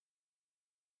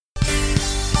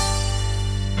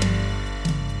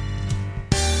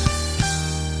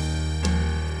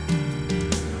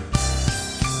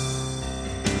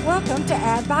Welcome to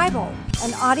Add Bible,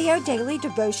 an audio daily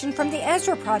devotion from the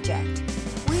Ezra Project.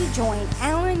 We join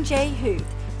Alan J. Huth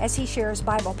as he shares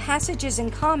Bible passages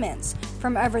and comments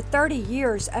from over 30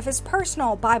 years of his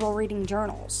personal Bible reading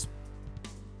journals.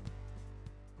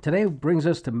 Today brings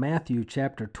us to Matthew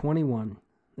chapter 21.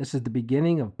 This is the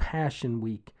beginning of Passion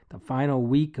Week, the final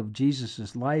week of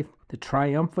Jesus' life, the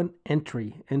triumphant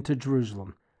entry into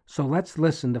Jerusalem. So let's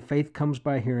listen to Faith Comes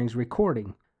by Hearing's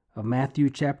recording of Matthew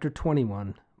chapter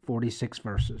 21, 46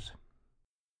 verses.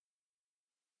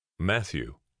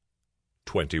 Matthew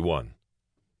 21.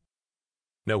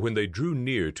 Now when they drew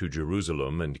near to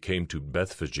Jerusalem and came to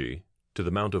Bethphage, to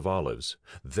the Mount of Olives,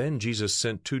 then Jesus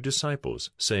sent 2 disciples,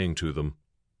 saying to them,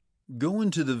 Go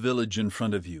into the village in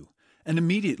front of you, and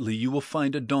immediately you will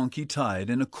find a donkey tied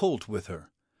and a colt with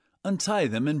her. Untie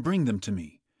them and bring them to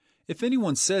me. If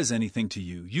anyone says anything to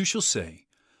you, you shall say,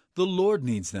 The Lord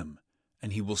needs them,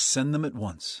 and he will send them at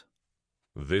once.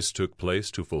 This took place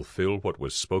to fulfill what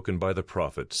was spoken by the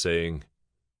prophet, saying,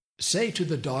 Say to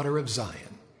the daughter of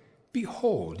Zion,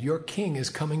 Behold, your king is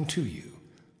coming to you,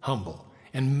 humble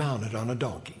and mounted on a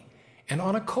donkey, and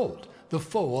on a colt, the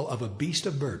foal of a beast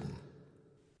of burden.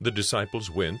 The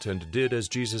disciples went and did as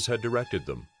Jesus had directed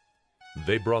them.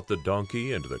 They brought the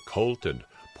donkey and the colt and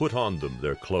put on them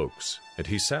their cloaks, and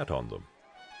he sat on them.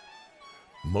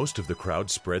 Most of the crowd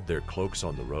spread their cloaks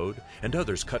on the road, and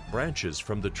others cut branches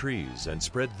from the trees and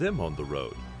spread them on the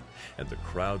road. And the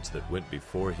crowds that went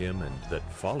before him and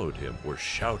that followed him were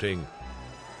shouting,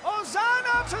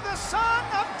 Hosanna to the Son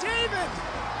of David!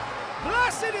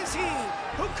 Blessed is he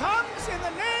who comes in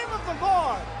the name of the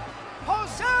Lord!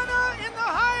 Hosanna in the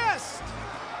highest!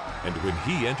 And when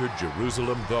he entered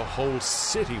Jerusalem, the whole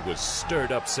city was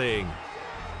stirred up, saying,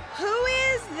 Who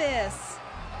is this?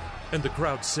 And the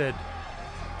crowd said,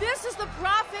 This is the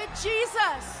prophet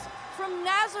Jesus from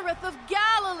Nazareth of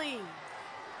Galilee.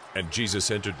 And Jesus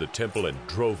entered the temple and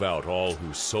drove out all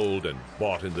who sold and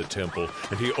bought in the temple,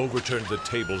 and he overturned the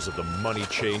tables of the money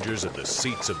changers and the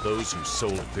seats of those who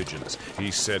sold pigeons.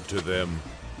 He said to them,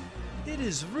 It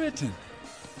is written,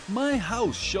 My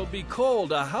house shall be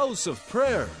called a house of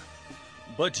prayer,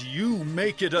 but you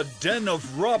make it a den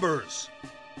of robbers.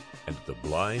 And the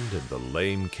blind and the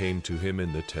lame came to him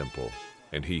in the temple,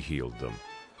 and he healed them.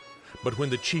 But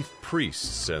when the chief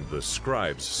priests and the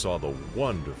scribes saw the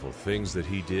wonderful things that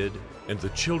he did, and the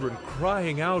children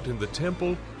crying out in the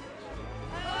temple,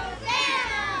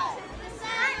 Hosanna, the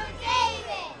Son of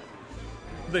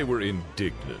David! they were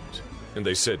indignant, and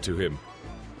they said to him,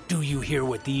 Do you hear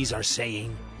what these are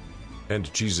saying?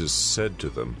 And Jesus said to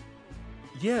them,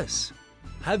 Yes.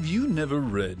 Have you never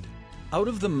read, Out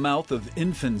of the mouth of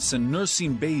infants and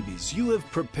nursing babies you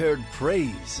have prepared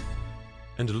praise?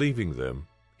 And leaving them,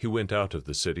 he went out of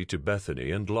the city to Bethany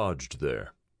and lodged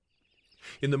there.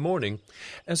 In the morning,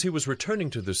 as he was returning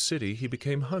to the city, he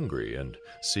became hungry, and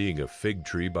seeing a fig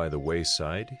tree by the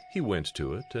wayside, he went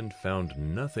to it and found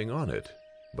nothing on it,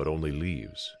 but only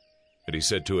leaves. And he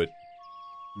said to it,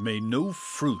 May no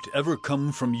fruit ever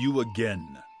come from you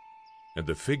again. And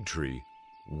the fig tree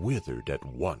withered at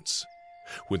once.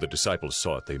 When the disciples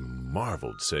saw it, they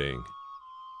marveled, saying,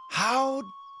 How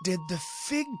did the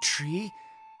fig tree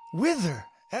wither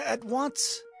at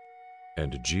once?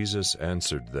 And Jesus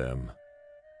answered them,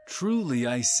 Truly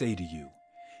I say to you,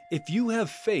 if you have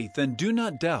faith and do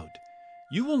not doubt,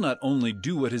 you will not only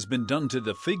do what has been done to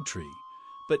the fig tree,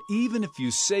 but even if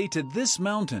you say to this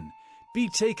mountain, Be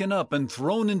taken up and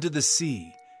thrown into the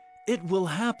sea, it will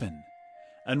happen.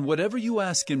 And whatever you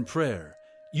ask in prayer,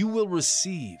 you will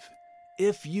receive,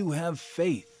 if you have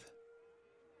faith.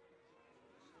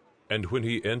 And when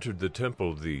he entered the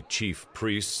temple, the chief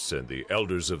priests and the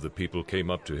elders of the people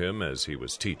came up to him as he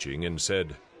was teaching and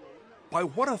said, By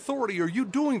what authority are you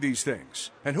doing these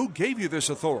things? And who gave you this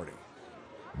authority?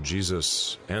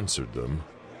 Jesus answered them,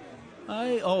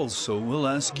 I also will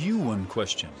ask you one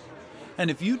question. And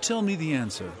if you tell me the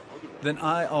answer, then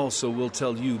I also will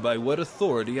tell you by what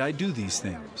authority I do these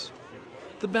things.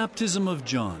 The baptism of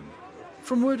John,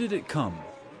 from where did it come?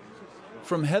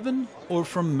 From heaven or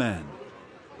from man?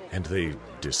 And they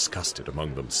discussed it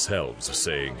among themselves,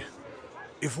 saying,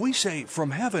 If we say,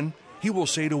 From heaven, he will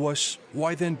say to us,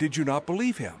 Why then did you not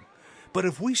believe him? But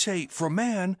if we say, From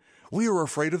man, we are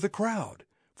afraid of the crowd,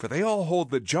 for they all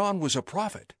hold that John was a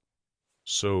prophet.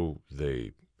 So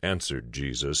they answered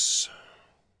Jesus,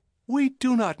 We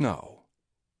do not know.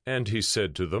 And he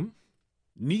said to them,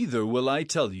 Neither will I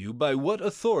tell you by what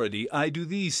authority I do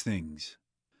these things.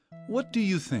 What do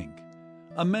you think?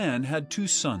 A man had 2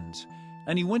 sons,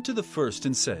 and he went to the first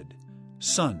and said,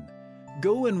 Son,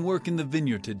 go and work in the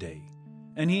vineyard today.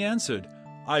 And he answered,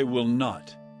 I will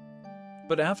not.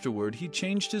 But afterward he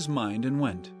changed his mind and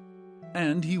went.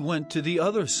 And he went to the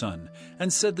other son,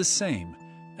 and said the same.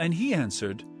 And he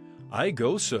answered, I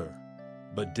go, sir,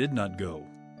 but did not go.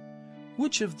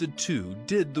 Which of the two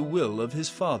did the will of his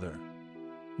father?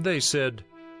 They said,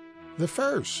 The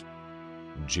first.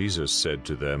 Jesus said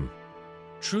to them,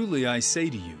 Truly I say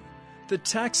to you, the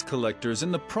tax collectors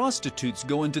and the prostitutes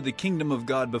go into the kingdom of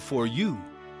God before you.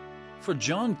 For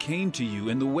John came to you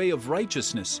in the way of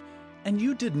righteousness, and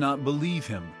you did not believe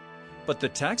him. But the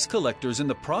tax collectors and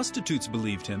the prostitutes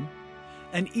believed him.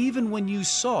 And even when you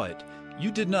saw it,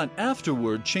 you did not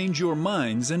afterward change your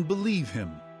minds and believe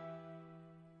him.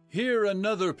 Hear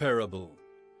another parable.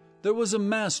 There was a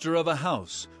master of a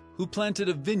house who planted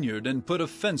a vineyard and put a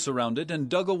fence around it and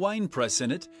dug a winepress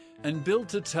in it and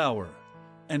built a tower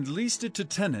and leased it to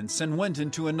tenants and went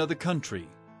into another country.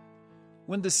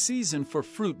 When the season for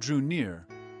fruit drew near,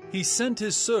 he sent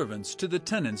his servants to the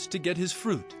tenants to get his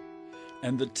fruit.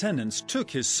 And the tenants took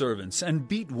his servants and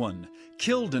beat one,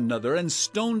 killed another, and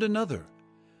stoned another.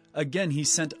 Again he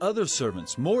sent other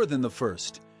servants, more than the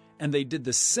first, and they did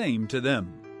the same to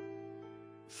them.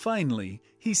 Finally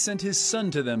he sent his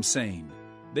son to them, saying,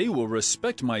 They will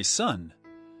respect my son.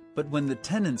 But when the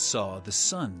tenants saw the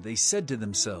son, they said to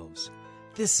themselves,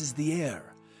 This is the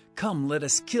heir. Come, let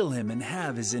us kill him and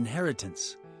have his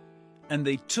inheritance. And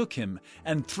they took him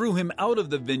and threw him out of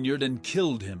the vineyard and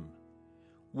killed him.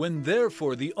 When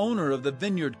therefore the owner of the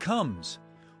vineyard comes,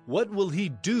 what will he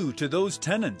do to those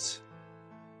tenants?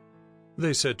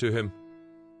 They said to him,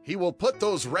 He will put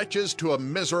those wretches to a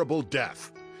miserable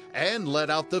death, and let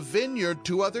out the vineyard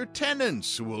to other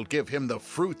tenants who will give him the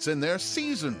fruits in their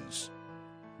seasons.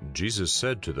 Jesus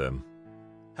said to them,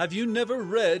 Have you never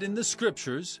read in the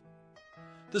Scriptures?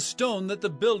 The stone that the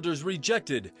builders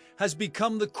rejected has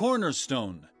become the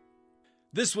cornerstone.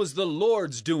 This was the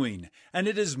Lord's doing, and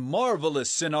it is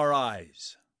marvelous in our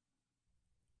eyes.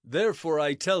 Therefore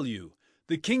I tell you,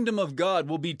 the kingdom of God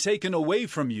will be taken away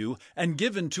from you and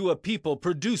given to a people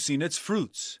producing its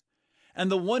fruits. And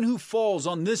the one who falls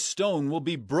on this stone will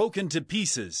be broken to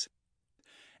pieces.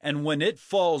 And when it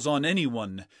falls on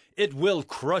anyone, it will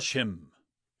crush him.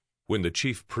 When the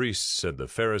chief priests and the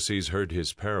Pharisees heard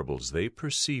his parables, they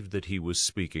perceived that he was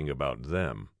speaking about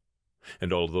them.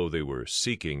 And although they were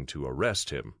seeking to arrest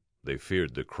him, they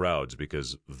feared the crowds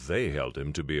because they held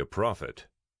him to be a prophet.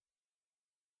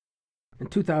 In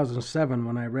 2007,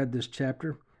 when I read this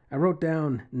chapter, I wrote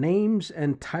down names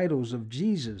and titles of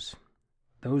Jesus,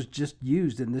 those just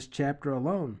used in this chapter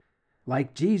alone.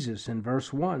 Like Jesus in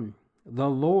verse 1, the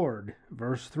Lord,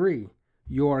 verse 3,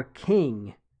 your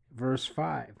King, verse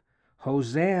 5,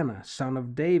 Hosanna, Son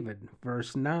of David,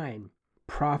 verse 9,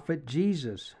 Prophet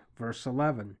Jesus, verse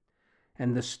 11,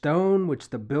 and the stone which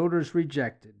the builders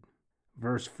rejected,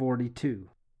 verse 42.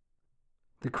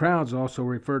 The crowds also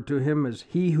referred to him as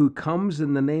he who comes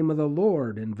in the name of the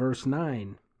Lord in verse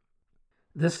 9.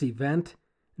 This event,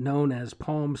 known as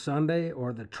Palm Sunday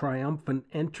or the triumphant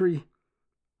entry,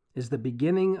 is the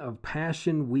beginning of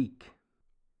Passion Week.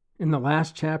 In the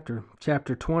last chapter,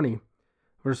 chapter 20,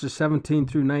 verses 17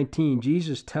 through 19,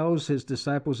 Jesus tells his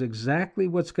disciples exactly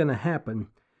what's going to happen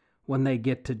when they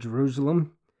get to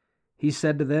Jerusalem. He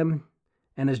said to them,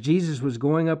 and as Jesus was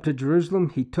going up to Jerusalem,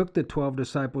 he took the 12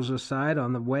 disciples aside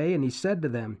on the way, and he said to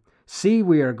them, See,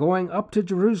 we are going up to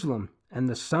Jerusalem, and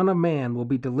the Son of Man will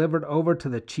be delivered over to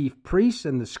the chief priests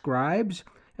and the scribes,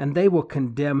 and they will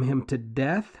condemn him to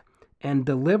death and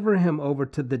deliver him over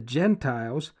to the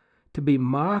Gentiles to be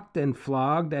mocked and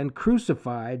flogged and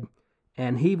crucified,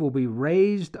 and he will be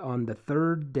raised on the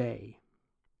third day.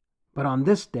 But on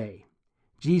this day,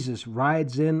 Jesus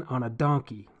rides in on a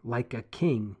donkey like a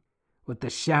king, with the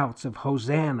shouts of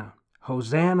Hosanna,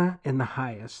 Hosanna in the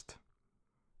highest.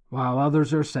 While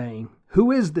others are saying,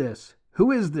 Who is this?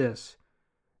 Who is this?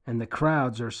 And the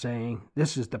crowds are saying,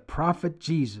 This is the prophet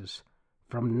Jesus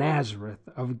from Nazareth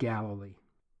of Galilee.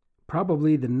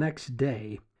 Probably the next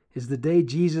day is the day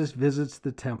Jesus visits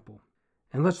the temple.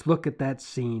 And let's look at that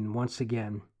scene once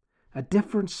again, a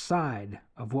different side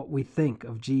of what we think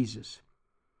of Jesus.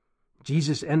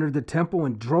 Jesus entered the temple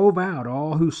and drove out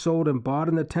all who sold and bought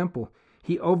in the temple.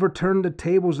 He overturned the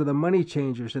tables of the money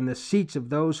changers and the seats of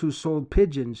those who sold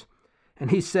pigeons.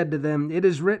 And he said to them, It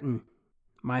is written,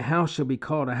 My house shall be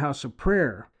called a house of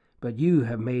prayer, but you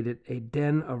have made it a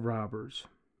den of robbers.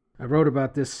 I wrote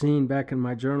about this scene back in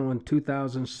my journal in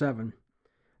 2007.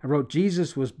 I wrote,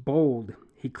 Jesus was bold.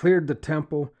 He cleared the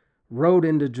temple, rode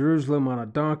into Jerusalem on a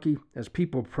donkey as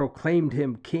people proclaimed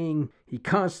him king. He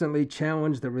constantly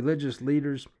challenged the religious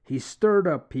leaders. He stirred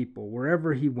up people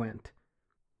wherever he went.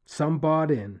 Some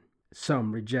bought in,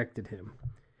 some rejected him.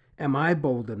 Am I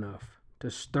bold enough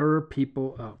to stir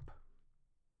people up.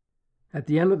 At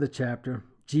the end of the chapter,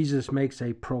 Jesus makes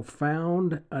a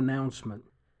profound announcement.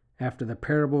 After the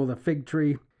parable of the fig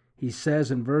tree, he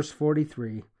says in verse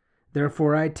 43,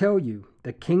 "Therefore I tell you,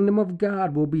 the kingdom of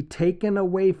God will be taken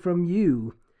away from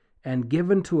you and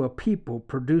given to a people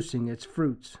producing its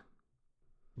fruits."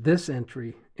 This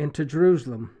entry into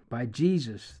Jerusalem by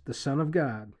Jesus, the Son of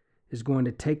God, is going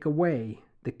to take away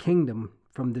the kingdom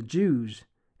from the Jews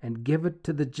and give it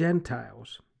to the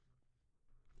Gentiles.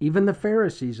 Even the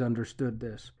Pharisees understood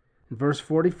this. In verse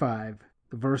 45,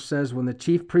 the verse says, "When the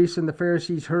chief priests and the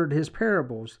Pharisees heard his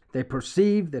parables, they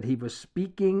perceived that he was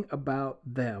speaking about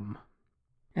them."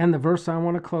 And the verse I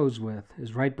want to close with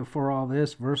is right before all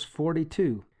this, verse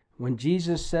 42, when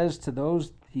Jesus says to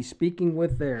those he's speaking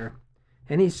with there,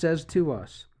 and he says to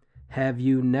us, "Have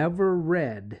you never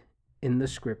read in the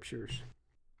Scriptures?"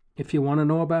 If you want to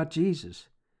know about Jesus,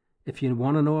 if you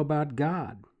want to know about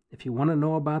God, if you want to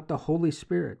know about the Holy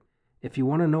Spirit, if you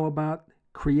want to know about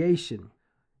creation,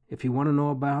 if you want to know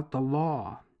about the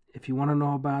law, if you want to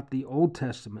know about the Old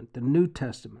Testament, the New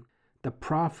Testament, the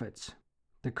prophets,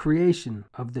 the creation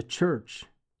of the church,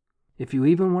 if you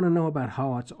even want to know about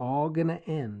how it's all going to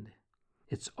end,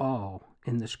 it's all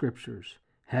in the Scriptures.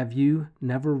 Have you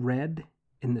never read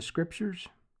in the Scriptures?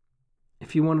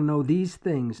 If you want to know these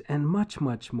things and much,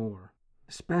 much more,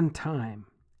 spend time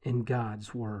in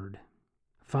God's Word.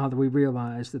 Father, we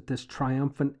realize that this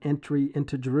triumphant entry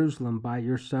into Jerusalem by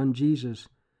your Son Jesus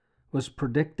was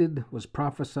predicted, was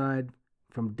prophesied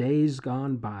from days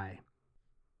gone by.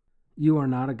 You are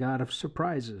not a God of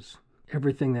surprises.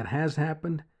 Everything that has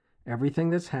happened, everything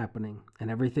that's happening, and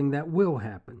everything that will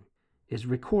happen is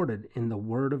recorded in the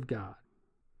Word of God.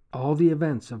 All the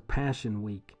events of Passion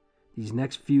Week, these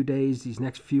next few days, these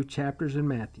next few chapters in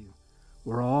Matthew,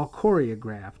 were all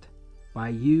choreographed by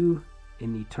you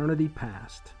in eternity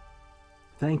past.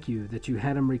 Thank you that you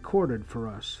had them recorded for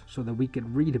us so that we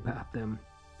could read about them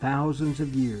thousands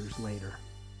of years later.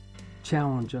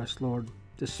 Challenge us, Lord,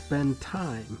 to spend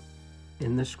time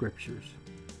in the Scriptures.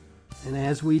 And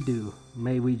as we do,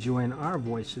 may we join our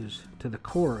voices to the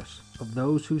chorus of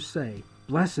those who say,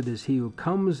 "Blessed is he who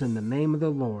comes in the name of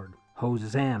the Lord.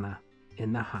 Hosanna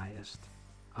in the highest."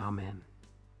 Amen.